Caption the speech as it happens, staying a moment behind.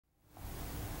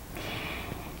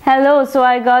Hello, so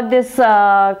I got this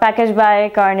package by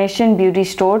Carnation Beauty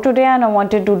Store today and I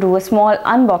wanted to do a small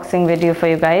unboxing video for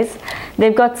you guys.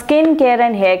 They've got skin care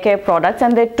and hair care products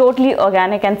and they're totally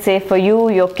organic and safe for you,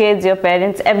 your kids, your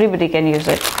parents, everybody can use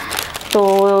it.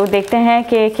 तो देखते हैं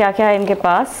कि क्या क्या है इनके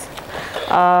पास.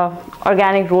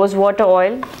 Organic rose water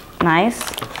oil, nice.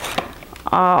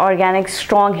 Organic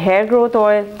strong hair growth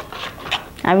oil,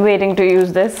 I'm waiting to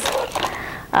use this.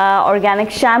 Organic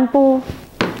shampoo,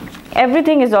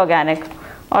 everything is organic.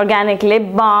 Organic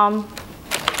lip balm,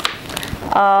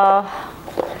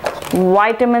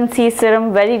 vitamin C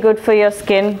serum, very good for your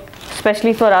skin,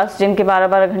 especially for us जिनके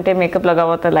 12-12 घंटे makeup लगा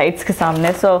हुआ था lights के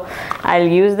सामने. So I'll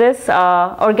use this.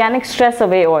 Organic stress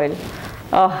away oil,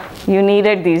 you need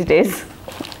it these days.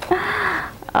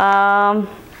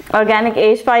 Organic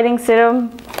age fighting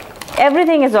serum,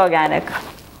 everything is organic.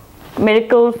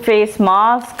 Miracle face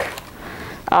mask,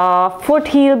 foot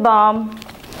heel balm,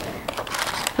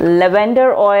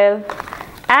 lavender oil,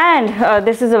 and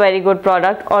this is a very good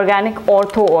product, organic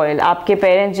ortho oil. आपके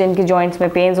parents जिनकी joints में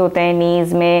pens होते हैं,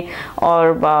 नीज में,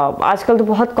 और आजकल तो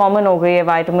बहुत कॉमन हो गई है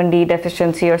विटामिन डी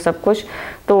डेफिशिएंसी और सब कुछ,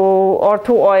 तो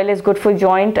ortho oil is good for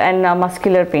joint and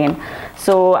muscular pain.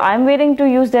 So I'm waiting to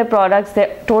use their products.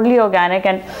 They're totally organic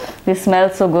and they smell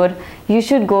so good. You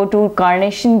should go to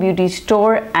Carnation Beauty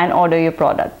Store and order your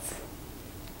product.